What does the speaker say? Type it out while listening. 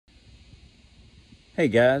Hey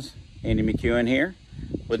guys, Andy McEwen here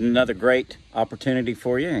with another great opportunity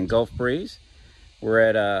for you in Gulf Breeze. We're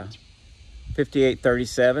at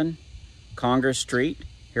 5837 Congress Street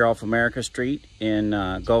here off America Street in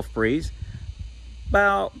Gulf Breeze,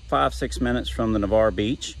 about 5-6 minutes from the Navarre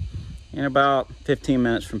Beach and about 15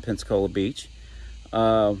 minutes from Pensacola Beach.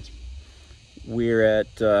 We're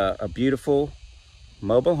at a beautiful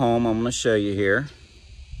mobile home I'm going to show you here.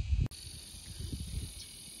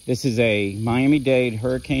 This is a Miami-Dade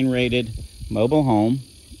hurricane-rated mobile home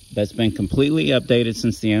that's been completely updated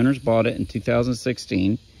since the owners bought it in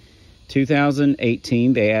 2016.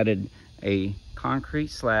 2018, they added a concrete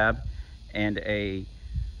slab and a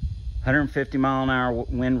 150-mile-an-hour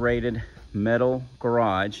wind-rated metal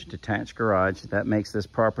garage, detached garage. That makes this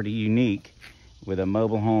property unique with a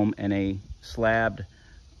mobile home and a slabbed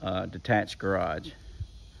detached garage.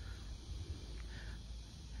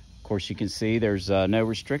 Of course, you can see there's no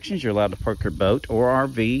restrictions. You're allowed to park your boat or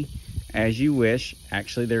RV as you wish.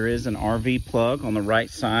 Actually, there is an RV plug on the right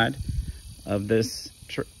side of this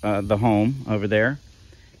the home over there.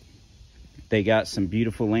 They got some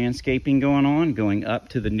beautiful landscaping going on, going up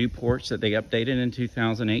to the new porch that they updated in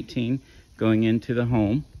 2018, going into the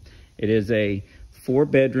home. It is a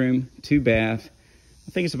 4-bedroom, 2-bath.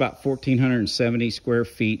 I think it's about 1,470 square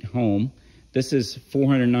feet home. This is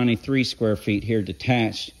 493 square feet here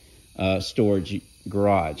detached. Storage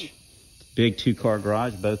garage, big 2-car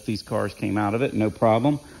garage. Both these cars came out of it, no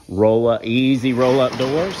problem. Easy roll up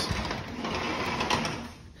doors.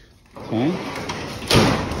 Okay.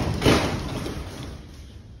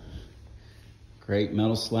 Great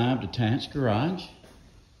metal slab detached garage.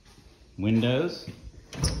 Windows,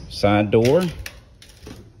 side door.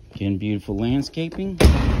 Again, beautiful landscaping.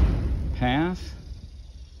 Path.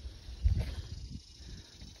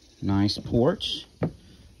 Nice porch.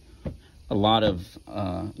 A lot of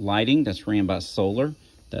lighting that's ran by solar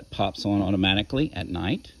that pops on automatically at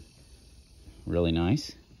night. Really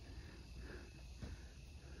nice.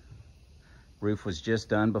 Roof was just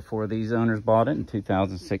done before these owners bought it in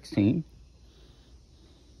 2016.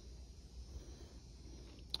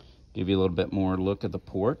 Give you a little bit more look at the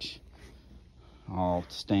porch. All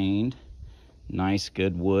stained. Nice,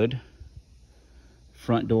 good wood.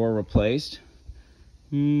 Front door replaced.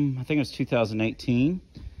 I think it was 2018.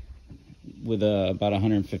 With about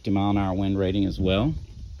 150-mile-an-hour wind rating as well.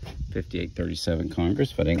 5837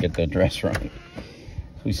 Congress, if I didn't get the address right.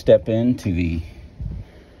 We step into the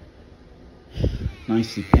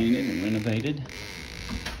nicely painted and renovated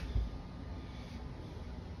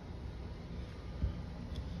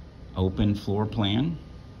open floor plan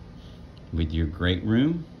with your great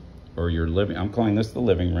room or your living. I'm calling this the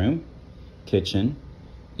living room, kitchen,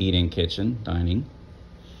 eat-in kitchen, dining.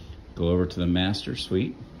 Go over to the master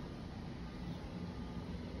suite.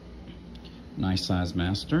 Nice size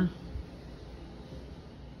master.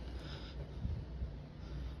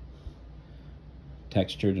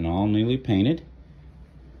 Textured and all newly painted.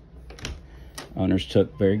 Owners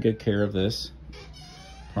took very good care of this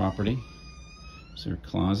property. It's their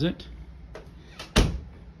closet.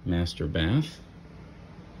 Master bath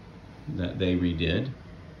that they redid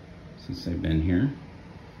since they've been here.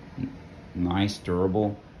 Nice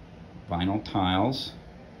durable vinyl tiles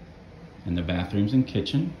in the bathrooms and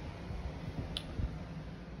kitchen.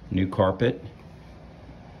 New carpet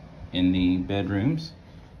in the bedrooms.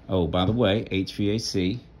 Oh, by the way,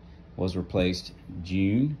 HVAC was replaced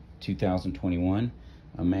June 2021.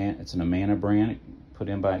 It's an Amana brand put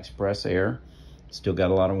in by Express Air. Still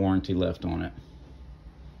got a lot of warranty left on it.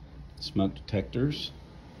 Smoke detectors.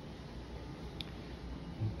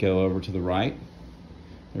 Go over to the right.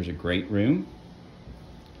 There's a great room.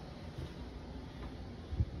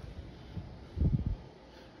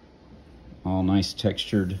 All nice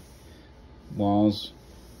textured walls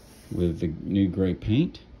with the new gray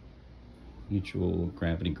paint, neutral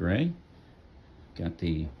gravity gray. Got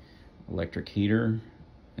the electric heater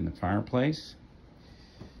in the fireplace.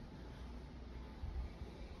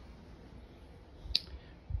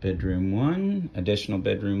 Bedroom 1, additional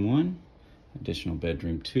bedroom 1, additional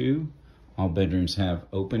bedroom 2. All bedrooms have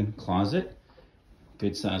open closet,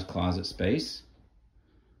 good sized closet space.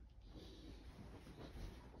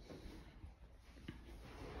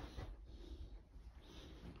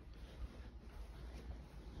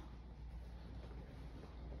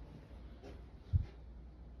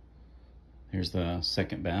 Here's the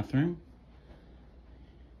second bathroom.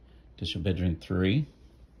 Additional bedroom 3.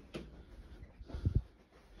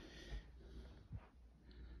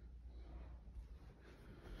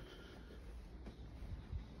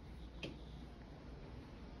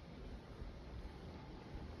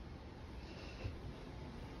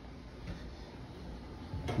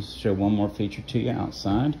 Let's show one more feature to you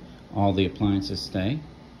outside. All the appliances stay.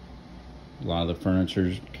 A lot of the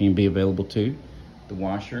furniture can be available too. The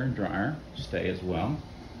washer and dryer stay as well.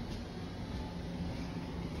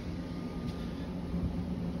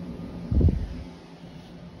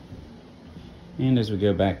 And as we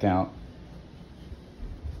go back out,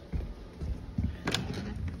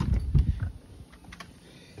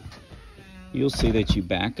 you'll see that you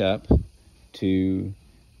back up to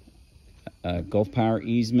Gulf Power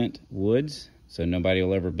easement woods, so nobody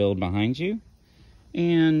will ever build behind you.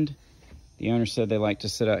 And the owner said they like to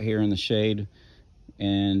sit out here in the shade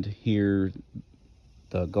and hear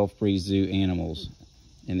the Gulf Breeze Zoo animals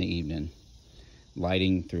in the evening.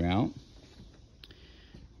 Lighting throughout.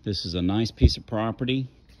 This is a nice piece of property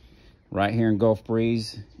right here in Gulf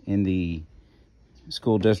Breeze in the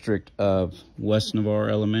school district of West Navarre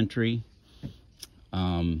Elementary,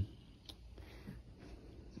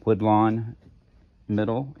 Woodlawn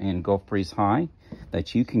Middle, and Gulf Breeze High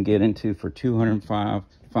that you can get into for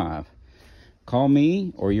 $205,500. Call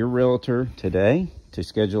me or your realtor today to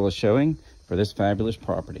schedule a showing for this fabulous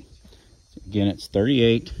property. Again, it's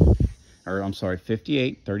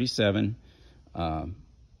 5837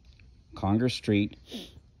 Congress Street,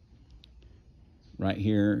 right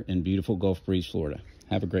here in beautiful Gulf Breeze, Florida.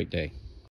 Have a great day.